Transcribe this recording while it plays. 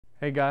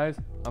Hey guys,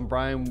 I'm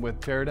Brian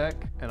with Teradek,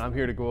 and I'm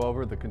here to go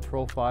over the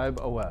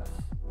CTRL.5 OS.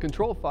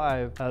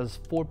 CTRL.5 has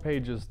 4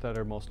 pages that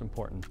are most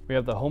important. We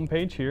have the home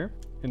page here,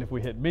 and if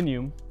we hit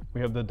menu, we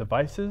have the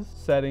devices,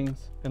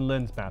 settings, and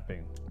lens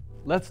mapping.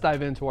 Let's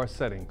dive into our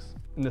settings.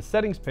 In the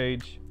settings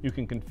page, you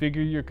can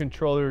configure your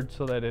controller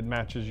so that it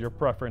matches your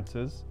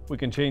preferences. We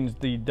can change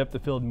the depth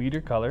of field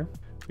meter color.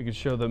 We can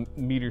show the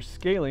meter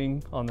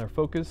scaling on their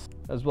focus,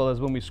 as well as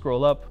when we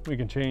scroll up, we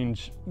can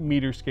change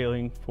meter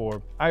scaling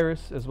for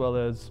iris as well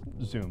as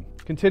zoom.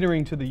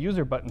 Continuing to the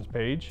user buttons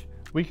page,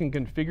 we can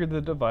configure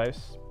the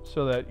device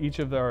so that each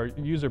of our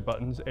user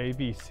buttons, A,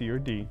 B, C, or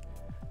D,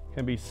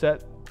 can be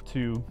set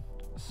to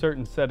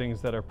certain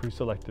settings that are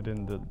pre-selected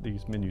in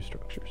these menu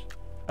structures.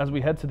 As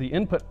we head to the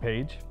input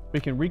page, we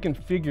can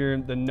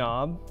reconfigure the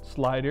knob,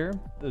 slider,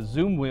 the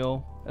zoom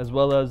wheel, as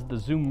well as the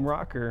zoom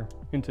rocker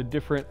into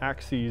different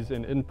axes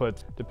and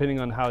inputs depending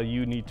on how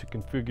you need to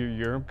configure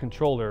your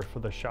controller for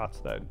the shots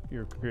that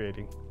you're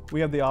creating.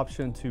 We have the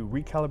option to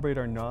recalibrate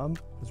our knob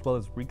as well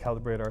as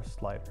recalibrate our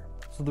slider.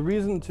 So the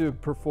reason to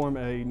perform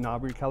a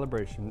knob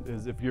recalibration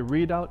is if your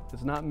readout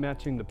is not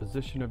matching the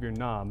position of your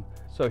knob.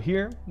 So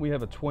here we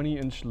have a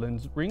 20-inch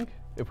lens ring.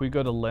 If we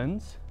go to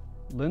lens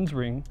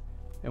ring,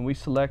 and we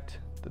select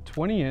the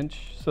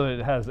 20-inch so that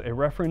it has a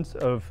reference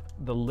of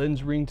the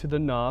lens ring to the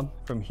knob.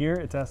 From here,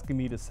 it's asking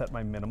me to set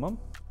my minimum.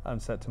 I'm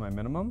set to my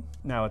minimum.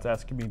 Now it's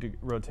asking me to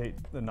rotate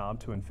the knob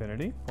to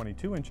infinity,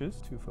 22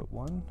 inches,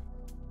 2'1".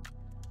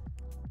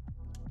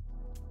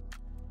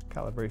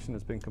 Calibration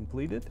has been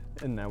completed,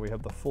 and now we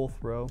have the full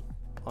throw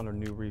on our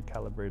new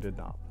recalibrated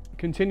knob.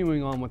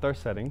 Continuing on with our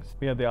settings,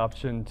 we have the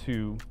option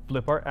to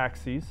flip our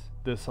axes.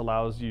 This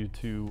allows you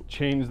to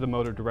change the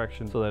motor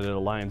direction so that it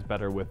aligns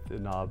better with the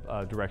knob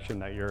direction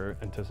that you're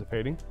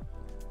anticipating.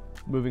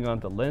 Moving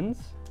on to lens.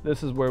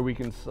 This is where we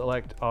can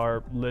select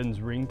our lens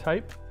ring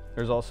type.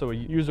 There's also a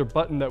user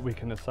button that we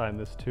can assign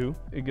this to.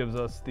 It gives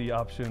us the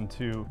option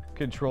to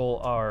control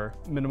our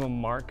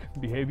minimum mark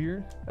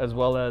behavior, as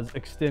well as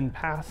extend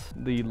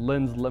past the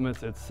lens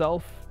limits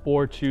itself,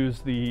 or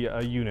choose the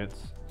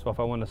units. So if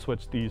I want to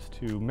switch these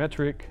to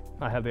metric,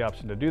 I have the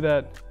option to do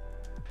that.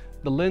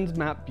 The lens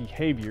map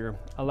behavior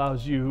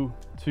allows you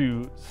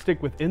to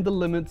stick within the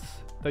limits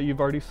that you've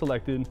already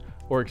selected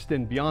or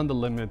extend beyond the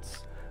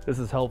limits. This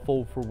is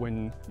helpful for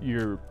when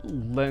your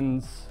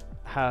lens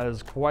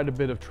has quite a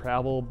bit of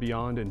travel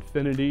beyond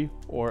infinity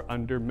or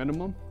under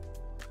minimum.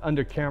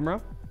 Under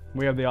camera,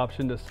 we have the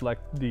option to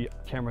select the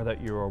camera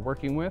that you are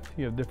working with.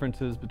 You have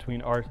differences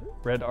between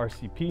Red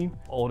RCP,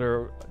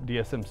 older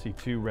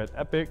DSMC2 Red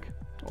Epic,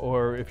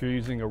 or if you're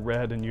using a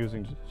Red and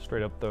using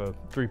straight up the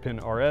 3-pin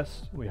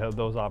RS, we have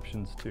those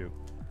options too.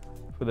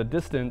 For the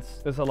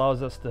distance, this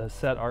allows us to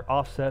set our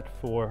offset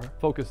for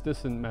focus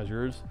distance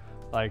measures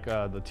like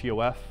the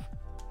TOF,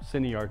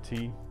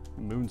 CineRT,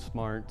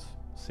 MoonSmart,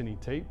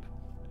 CineTape,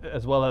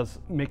 as well as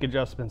make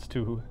adjustments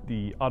to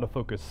the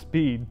autofocus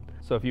speed.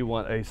 So if you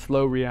want a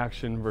slow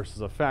reaction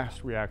versus a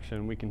fast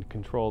reaction, we can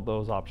control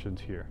those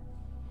options here.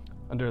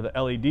 Under the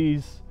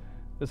LEDs,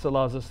 this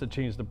allows us to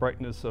change the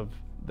brightness of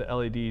the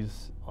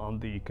LEDs on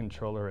the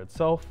controller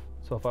itself.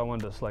 So if I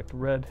wanted to select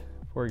red,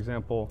 for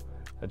example,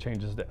 that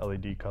changes the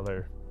LED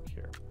color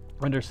here.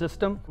 Under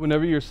system,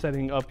 whenever you're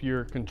setting up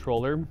your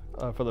controller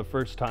for the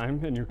first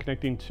time and you're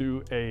connecting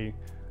to a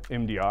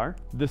MDR,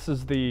 this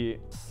is the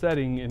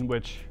setting in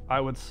which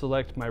I would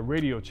select my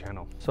radio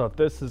channel. So if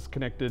this is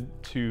connected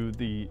to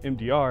the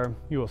MDR,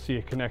 you will see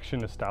a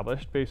connection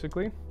established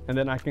basically. And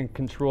then I can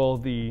control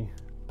the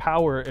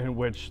power in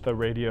which the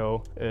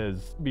radio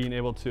is being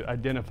able to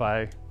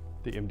identify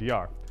the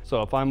MDR.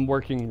 So if I'm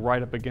working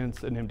right up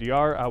against an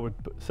MDR, I would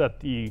set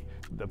the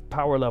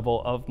power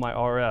level of my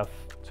RF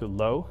to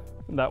low.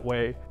 That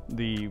way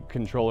the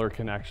controller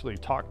can actually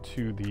talk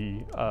to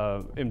the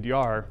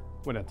MDR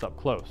when it's up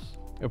close.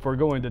 If we're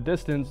going to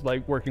distance,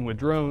 like working with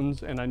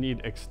drones and I need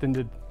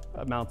extended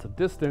amounts of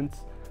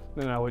distance,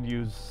 then I would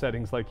use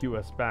settings like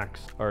US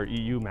Max or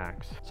EU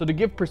Max. So to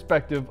give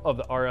perspective of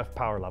the RF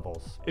power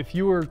levels, if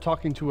you were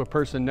talking to a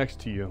person next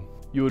to you,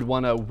 you would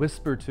want to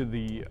whisper to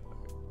the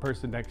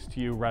person next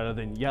to you rather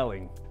than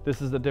yelling.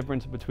 This is the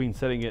difference between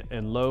setting it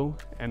in low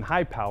and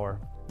high power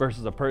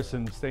versus a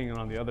person staying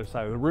on the other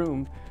side of the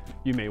room.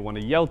 You may want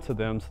to yell to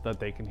them so that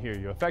they can hear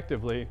you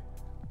effectively.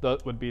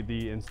 That would be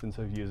the instance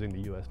of using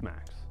the US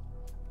Max.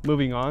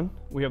 Moving on,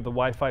 we have the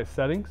Wi-Fi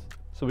settings.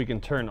 So we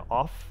can turn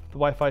off the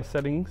Wi-Fi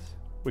settings.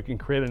 We can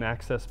create an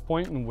access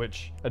point in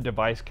which a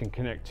device can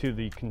connect to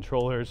the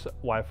controller's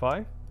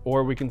Wi-Fi,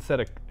 or we can set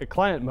a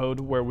client mode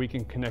where we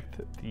can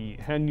connect the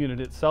hand unit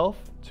itself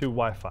to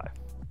Wi-Fi.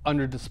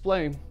 Under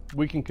display,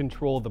 we can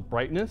control the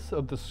brightness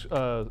of the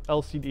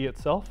LCD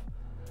itself,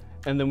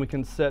 and then we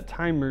can set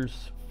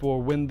timers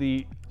for when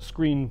the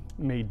screen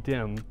may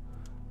dim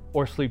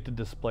or sleep the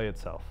display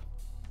itself.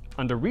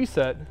 Under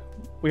reset,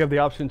 we have the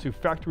option to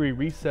factory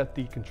reset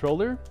the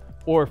controller,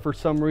 or if for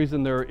some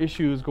reason there are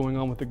issues going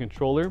on with the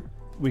controller,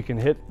 we can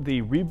hit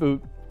the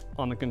reboot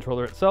on the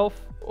controller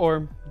itself,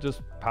 or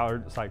just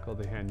power cycle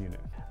the hand unit.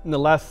 And the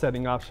last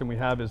setting option we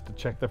have is to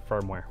check the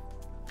firmware.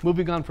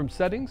 Moving on from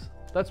settings,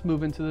 let's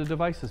move into the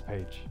devices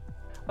page.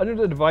 Under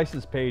the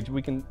devices page,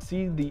 we can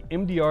see the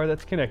MDR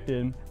that's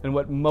connected and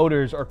what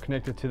motors are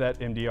connected to that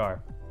MDR.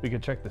 We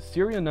can check the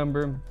serial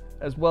number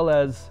as well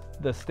as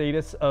the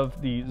status of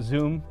the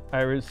zoom,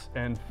 iris,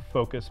 and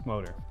focus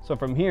motor. So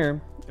from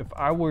here, if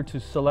I were to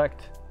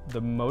select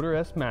the motor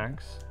S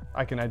Max,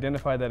 I can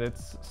identify that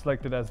it's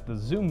selected as the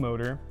zoom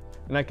motor,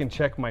 and I can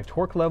check my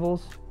torque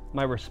levels,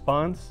 my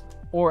response,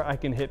 or I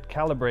can hit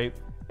calibrate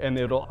and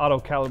it'll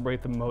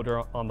auto-calibrate the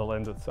motor on the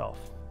lens itself.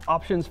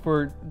 Options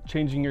for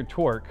changing your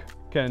torque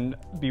can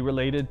be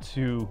related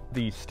to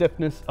the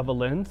stiffness of a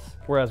lens,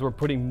 whereas we're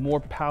putting more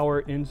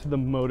power into the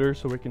motor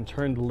so we can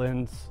turn the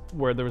lens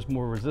where there's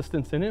more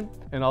resistance in it,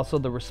 and also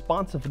the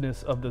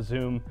responsiveness of the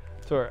zoom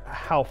to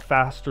how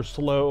fast or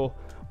slow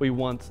we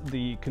want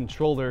the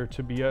controller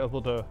to be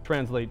able to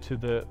translate to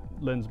the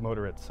lens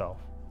motor itself.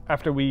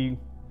 After we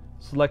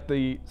select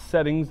the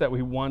settings that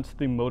we want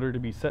the motor to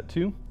be set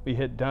to, we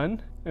hit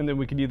done, and then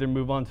we can either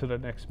move on to the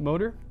next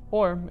motor,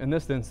 or in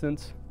this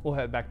instance, we'll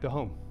head back to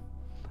home.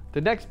 The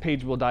next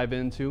page we'll dive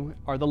into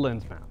are the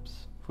lens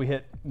maps. If we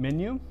hit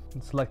menu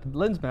and select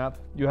lens map,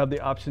 you have the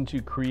option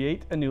to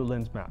create a new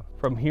lens map.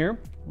 From here,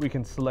 we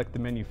can select the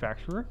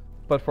manufacturer,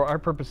 but for our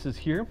purposes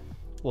here,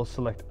 we'll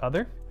select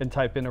other and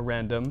type in a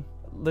random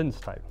lens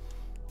type.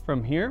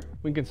 From here,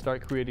 we can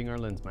start creating our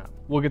lens map.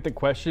 We'll get the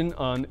question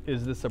on,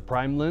 is this a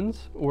prime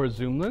lens or a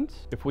zoom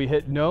lens? If we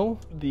hit no,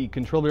 the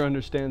controller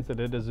understands that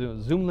it is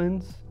a zoom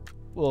lens.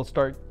 We'll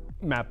start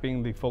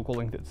mapping the focal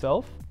length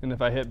itself. And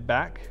if I hit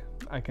back,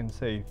 I can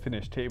say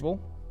finish table.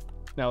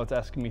 Now it's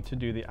asking me to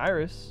do the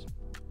iris.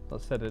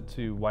 Let's set it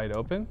to wide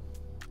open.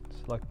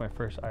 Select my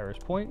first iris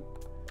point.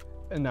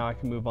 And now I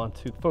can move on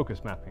to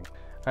focus mapping.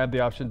 I have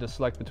the option to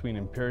select between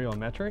imperial and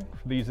metric.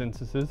 For these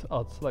instances,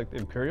 I'll select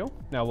imperial.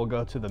 Now we'll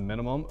go to the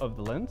minimum of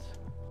the lens.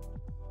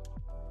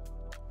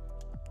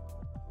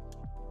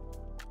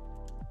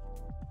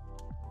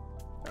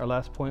 Our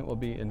last point will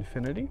be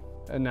infinity.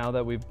 And now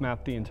that we've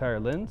mapped the entire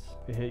lens,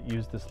 we hit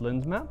use this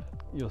lens map.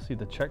 You'll see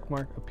the check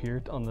mark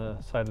appear on the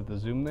side of the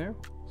zoom there.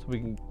 So we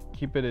can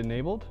keep it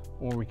enabled,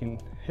 or we can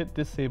hit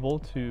disable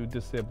to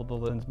disable the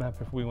lens map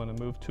if we want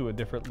to move to a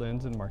different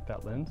lens and mark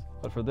that lens.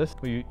 But for this,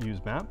 we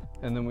use map.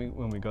 And then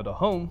when we go to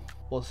home,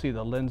 we'll see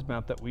the lens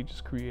map that we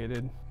just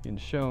created being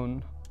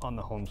shown on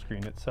the home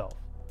screen itself.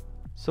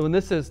 So in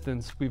this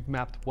instance, we've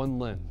mapped one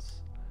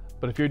lens.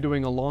 But if you're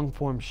doing a long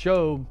form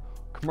show,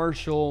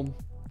 commercial,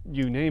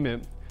 you name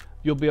it,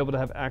 you'll be able to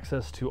have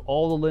access to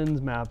all the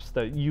lens maps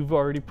that you've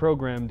already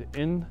programmed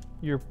in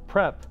your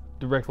prep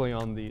directly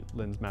on the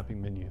lens mapping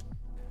menu.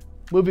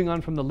 Moving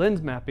on from the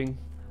lens mapping,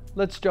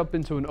 let's jump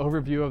into an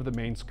overview of the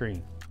main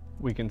screen.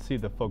 We can see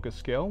the focus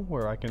scale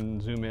where I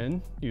can zoom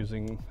in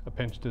using a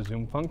pinch to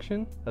zoom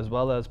function, as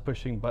well as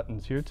pushing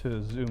buttons here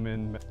to zoom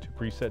in to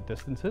preset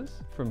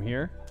distances. From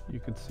here,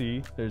 you can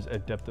see there's a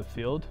depth of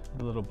field,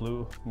 the little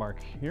blue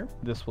mark here.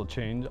 This will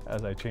change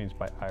as I change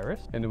my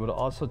iris, and it will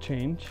also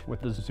change with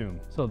the zoom.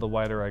 So the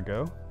wider I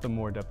go, the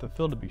more depth of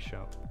field to be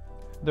shown.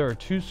 There are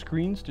two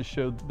screens to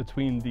show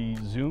between the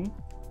zoom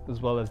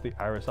as well as the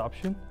iris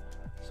option.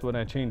 So when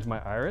I change my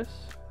iris,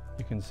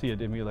 you can see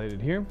it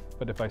emulated here,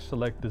 but if I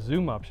select the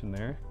zoom option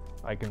there,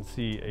 I can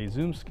see a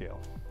zoom scale.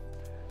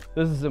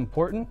 This is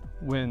important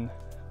when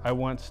I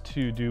want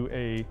to do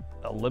a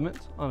limit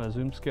on a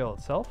zoom scale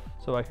itself,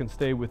 so I can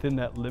stay within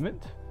that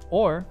limit,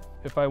 or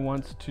if I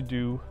want to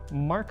do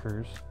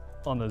markers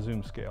on the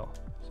zoom scale.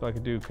 So I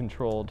could do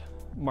controlled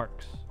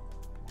marks.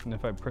 And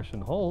if I push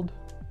and hold,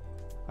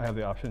 I have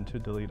the option to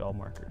delete all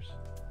markers.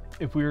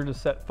 If we were to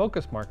set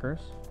focus markers,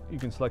 you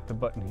can select the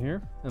button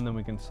here, and then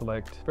we can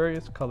select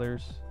various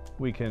colors.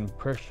 We can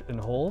push and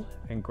hold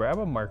and grab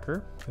a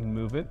marker and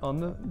move it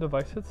on the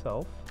device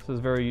itself. This is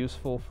very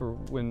useful for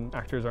when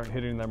actors aren't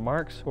hitting their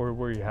marks, or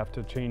where you have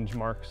to change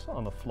marks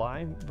on the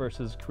fly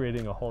versus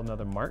creating a whole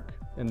nother mark.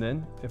 And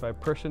then if I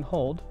push and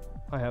hold,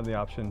 I have the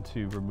option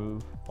to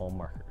remove all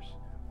markers.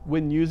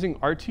 When using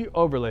RT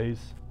overlays,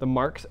 the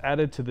marks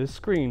added to this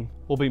screen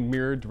will be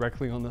mirrored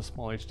directly on the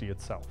SmallHD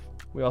itself.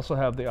 We also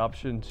have the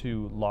option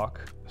to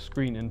lock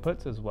screen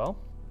inputs as well.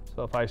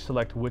 So if I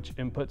select which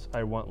inputs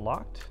I want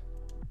locked,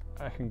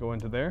 I can go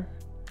into there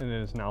and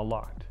it is now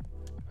locked.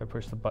 If I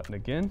push the button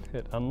again,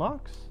 it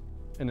unlocks.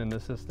 And in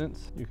this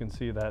instance, you can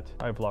see that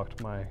I've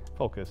locked my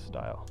focus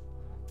dial,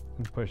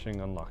 and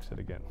pushing unlocks it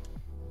again.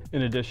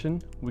 In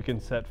addition, we can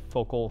set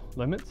focal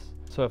limits.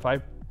 So if I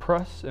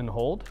press and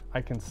hold,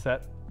 I can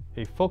set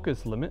a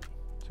focus limit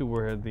to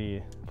where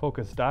the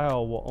focus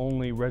dial will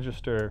only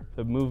register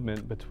the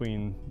movement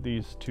between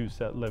these two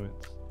set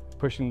limits.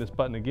 Pushing this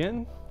button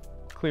again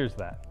clears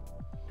that.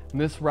 And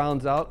this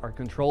rounds out our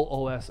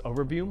Control.OS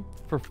overview.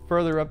 For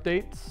further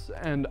updates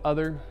and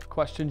other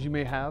questions you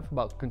may have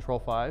about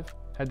Control.5,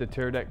 head to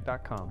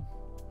Teradek.com.